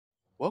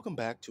Welcome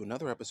back to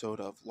another episode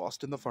of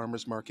Lost in the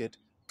Farmer's Market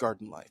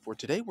Garden Life, where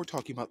today we're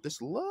talking about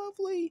this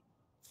lovely,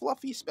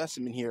 fluffy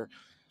specimen here,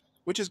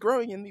 which is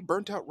growing in the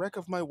burnt-out wreck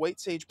of my white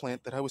sage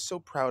plant that I was so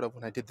proud of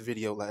when I did the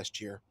video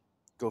last year.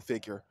 Go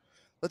figure.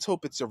 Let's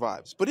hope it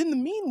survives. But in the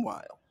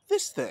meanwhile,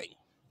 this thing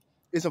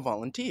is a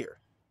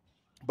volunteer,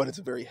 but it's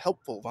a very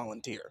helpful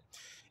volunteer.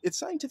 Its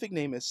scientific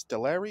name is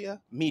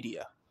Stellaria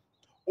media,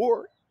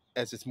 or,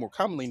 as it's more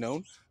commonly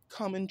known,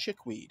 Common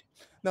Chickweed.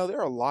 Now, there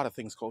are a lot of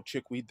things called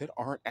chickweed that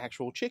aren't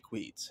actual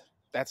chickweeds.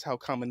 That's how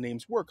common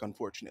names work,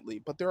 unfortunately.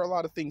 But there are a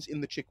lot of things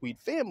in the chickweed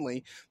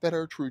family that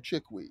are true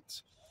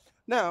chickweeds.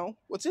 Now,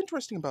 what's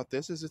interesting about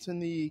this is it's in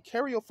the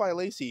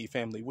Caryophyllaceae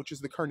family, which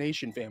is the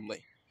Carnation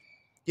family.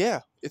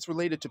 Yeah, it's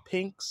related to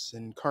pinks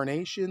and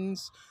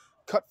carnations,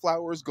 cut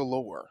flowers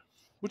galore,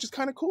 which is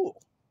kind of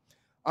cool.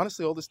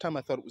 Honestly, all this time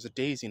I thought it was a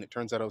daisy, and it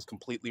turns out I was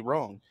completely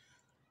wrong.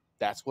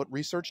 That's what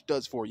research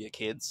does for you,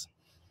 kids.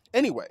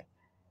 Anyway,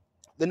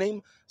 the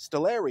name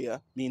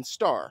Stellaria means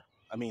star.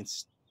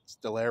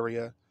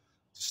 Stellaria,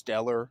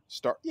 stellar,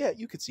 star. Yeah,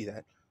 you could see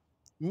that.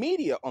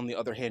 Media, on the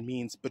other hand,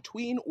 means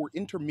between or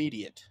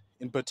intermediate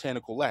in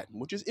botanical Latin,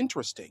 which is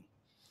interesting.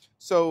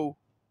 So,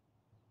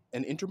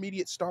 an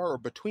intermediate star or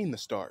between the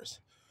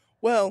stars?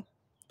 Well,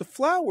 the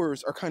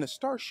flowers are kind of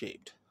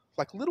star-shaped,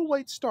 like little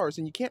white stars,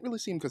 and you can't really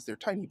see them because they're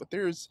tiny, but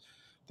there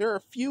are a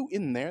few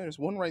in there. There's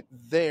one right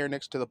there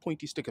next to the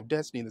pointy stick of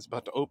destiny that's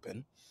about to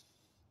open.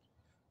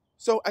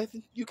 So I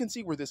think you can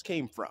see where this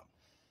came from.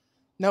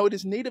 Now, it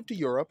is native to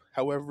Europe.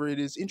 However, it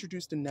is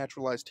introduced and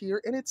naturalized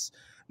here, and it's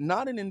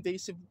not an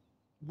invasive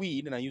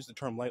weed, and I use the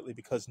term lightly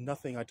because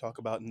nothing I talk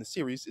about in the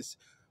series is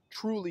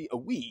truly a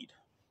weed,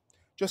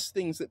 just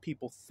things that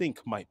people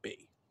think might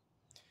be.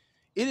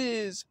 It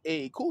is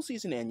a cool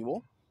season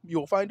annual.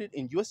 You'll find it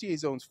in USDA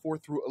zones 4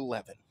 through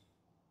 11,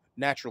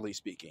 naturally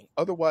speaking.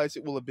 Otherwise,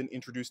 it will have been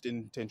introduced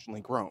and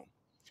intentionally grown.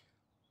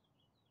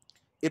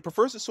 It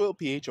prefers a soil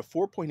pH of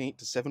 4.8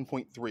 to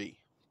 7.3,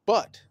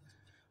 but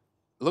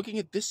looking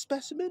at this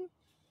specimen,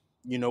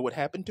 you know what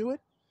happened to it?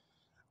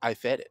 I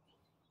fed it.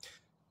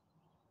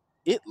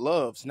 It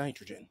loves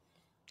nitrogen.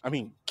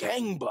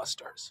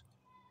 Gangbusters.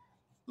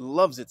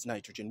 Loves its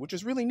nitrogen, which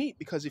is really neat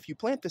because if you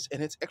plant this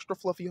and it's extra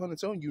fluffy on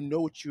its own, you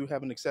know what you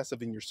have an excess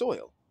of in your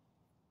soil.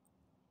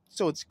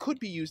 So it could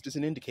be used as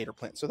an indicator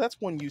plant. So that's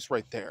one use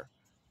right there.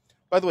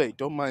 By the way,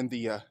 don't mind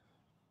the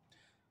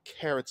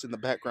carrots in the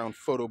background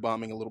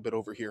photobombing a little bit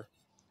over here.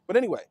 But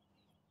anyway,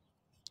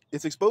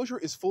 its exposure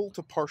is full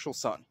to partial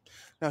sun.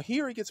 Now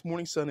here it gets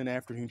morning sun and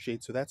afternoon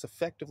shade, so that's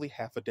effectively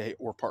half a day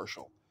or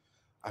partial.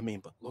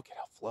 But look at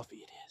how fluffy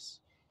it is.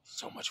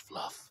 So much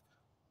fluff.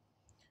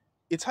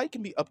 Its height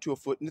can be up to a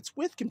foot, and its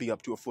width can be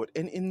up to a foot.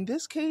 And in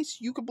this case,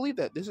 you could believe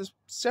that. This is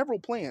several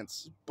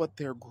plants, but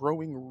they're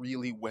growing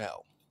really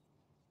well.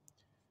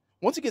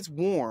 Once it gets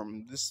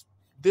warm,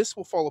 this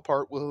will fall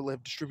apart, will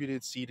have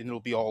distributed seed, and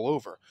it'll be all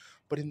over.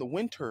 But in the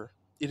winter,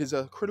 it is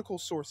a critical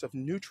source of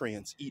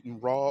nutrients eaten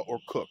raw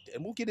or cooked,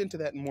 and we'll get into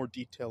that in more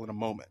detail in a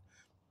moment.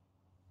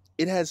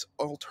 It has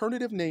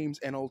alternative names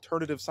and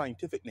alternative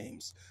scientific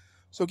names,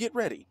 so get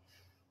ready.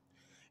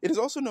 It is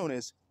also known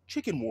as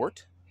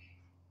chickenwort,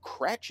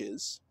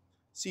 cratches,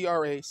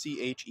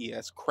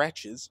 C-R-A-C-H-E-S,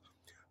 cratches,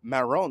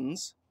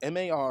 marrons,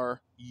 M-A-R-U-N-S.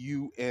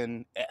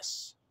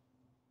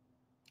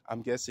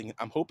 I'm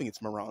hoping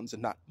it's marrons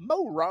and not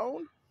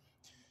moron.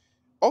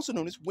 Also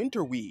known as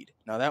winterweed.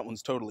 Now that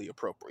one's totally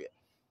appropriate.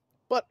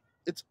 But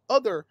its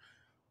other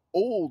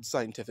old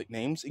scientific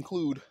names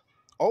include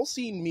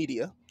Alsine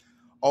media,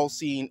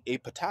 Alsine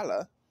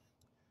apetala,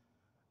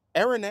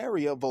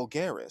 Arenaria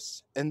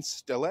vulgaris, and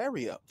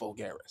Stellaria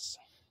vulgaris.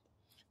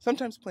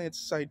 Sometimes plants'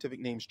 scientific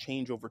names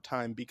change over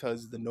time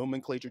because the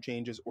nomenclature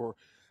changes or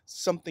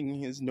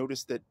something is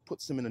noticed that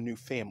puts them in a new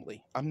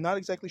family. I'm not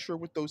exactly sure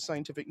what those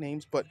scientific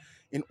names, but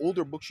in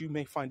older books you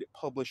may find it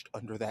published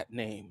under that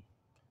name.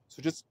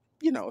 So just,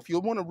 if you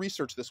want to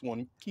research this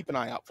one, keep an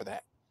eye out for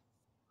that.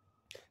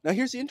 Now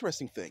here's the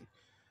interesting thing.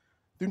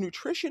 The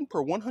nutrition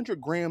per 100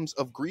 grams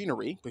of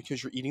greenery,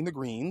 because you're eating the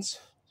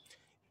greens,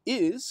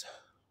 is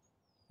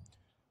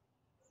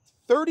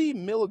 30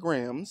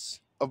 milligrams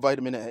of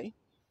vitamin A,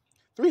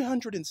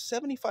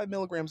 375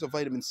 milligrams of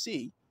vitamin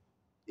C.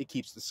 It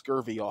keeps the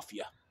scurvy off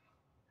you.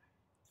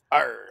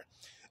 Arr.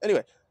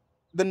 Anyway,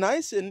 the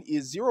niacin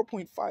is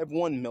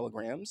 0.51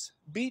 milligrams,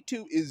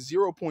 B2 is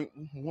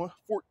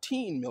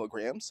 0.14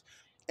 milligrams,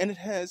 and it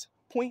has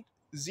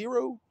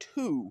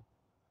 0.02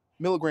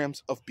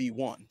 milligrams of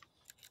B1.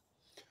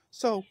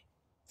 So,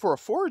 for a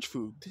forage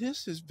food,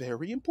 this is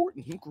very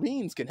important.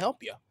 Greens can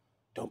help you.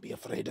 Don't be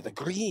afraid of the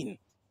green.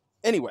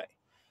 Anyway,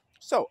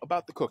 so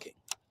about the cooking.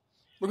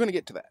 We're going to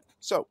get to that.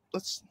 So,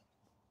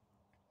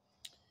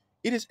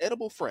 it is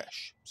edible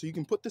fresh, so you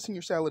can put this in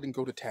your salad and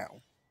go to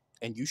town.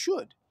 And you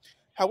should.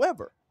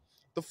 However,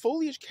 the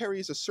foliage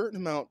carries a small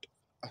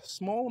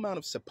amount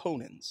of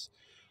saponins,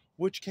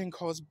 which can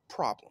cause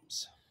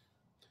problems.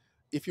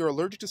 If you're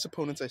allergic to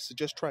saponins, I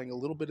suggest trying a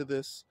little bit of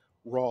this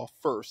raw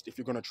first. If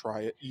you're going to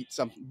try it, eat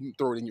something,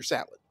 throw it in your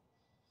salad.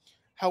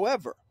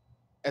 However,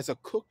 as a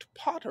cooked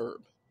pot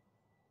herb,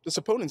 The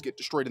saponins get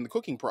destroyed in the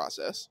cooking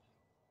process,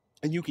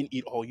 and you can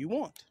eat all you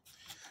want.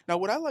 Now,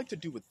 what I like to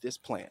do with this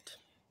plant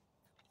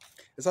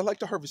is I like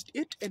to harvest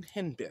it and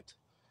henbit,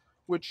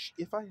 which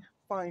if I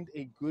find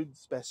a good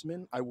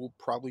specimen, I will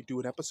probably do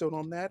an episode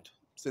on that,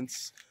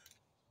 since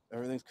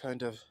everything's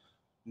kind of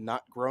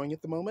not growing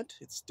at the moment.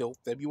 It's still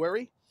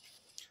February.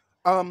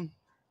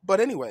 But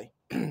anyway,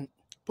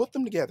 put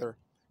them together,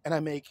 and I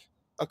make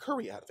a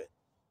curry out of it.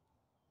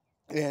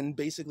 And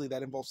basically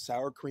that involves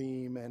sour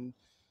cream and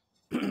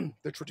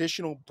the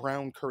traditional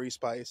brown curry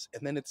spice,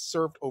 and then it's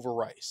served over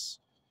rice.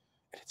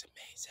 And it's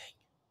amazing.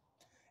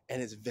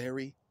 And it's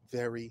very,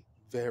 very,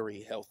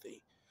 very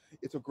healthy.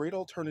 It's a great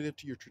alternative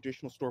to your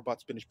traditional store-bought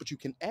spinach, but you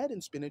can add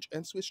in spinach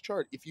and Swiss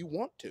chard if you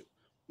want to.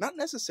 Not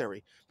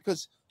necessary,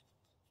 because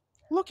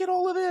look at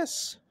all of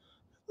this.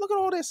 Look at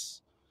all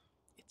this.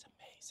 It's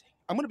amazing.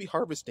 I'm going to be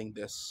harvesting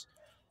this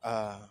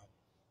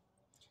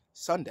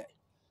Sunday.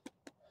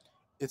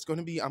 I'm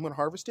going to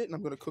harvest it, and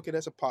I'm going to cook it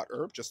as a pot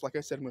herb. Just like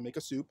I said, I'm going to make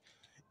a soup.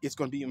 It's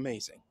going to be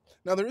amazing.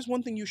 Now, there is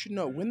one thing you should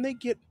know. When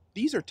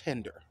these are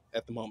tender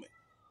at the moment,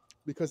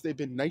 because they've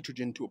been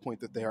nitrogen to a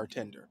point that they are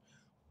tender.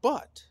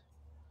 But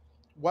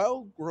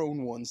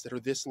wild-grown ones that are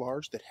this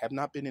large, that have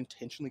not been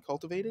intentionally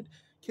cultivated,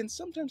 can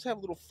sometimes have a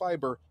little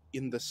fiber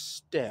in the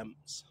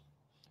stems.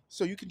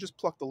 So you can just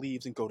pluck the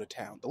leaves and go to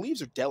town. The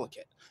leaves are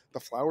delicate. The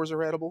flowers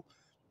are edible.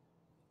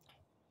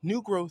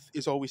 New growth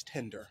is always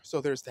tender, so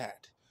there's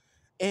that.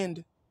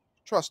 And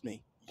trust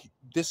me,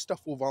 this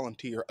stuff will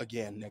volunteer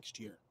again next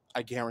year.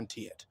 I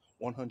guarantee it,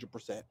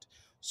 100%.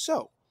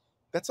 So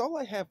that's all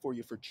I have for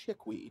you for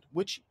chickweed,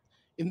 which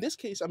in this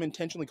case, I'm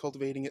intentionally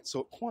cultivating it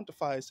so it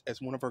quantifies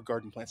as one of our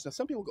garden plants. Now,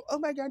 some people go, oh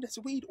my God, that's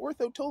a weed.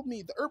 Ortho told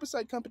me, the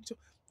herbicide company told...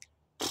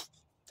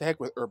 To heck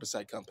with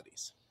herbicide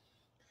companies.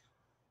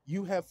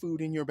 You have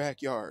food in your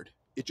backyard.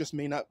 It just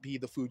may not be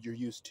the food you're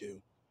used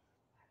to.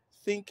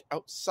 Think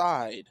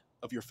outside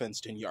of your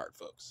fenced-in yard,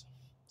 folks.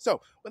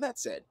 So, with that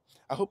said,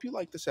 I hope you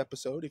liked this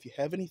episode. If you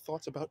have any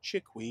thoughts about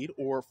chickweed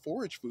or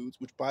forage foods,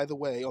 which, by the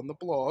way, on the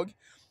blog,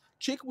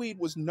 chickweed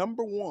was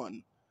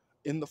 #1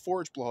 in the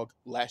forage blog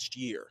last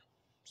year.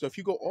 So if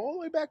you go all the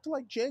way back to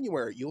like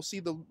January, you'll see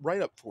the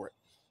write-up for it.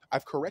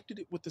 I've corrected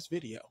it with this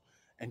video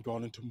and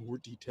gone into more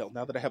detail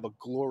now that I have a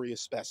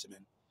glorious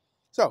specimen.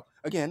 So,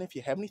 again, if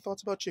you have any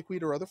thoughts about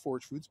chickweed or other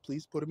forage foods,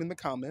 please put them in the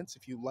comments.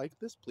 If you like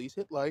this, please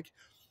hit like.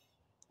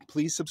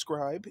 Please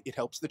subscribe. It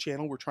helps the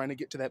channel. We're trying to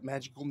get to that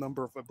magical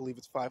number of, I believe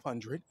it's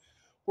 500.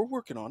 We're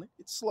working on it.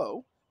 It's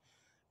slow.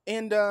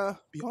 And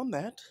beyond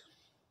that,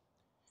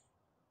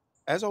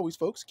 as always,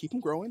 folks, keep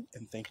them growing,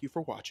 and thank you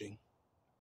for watching.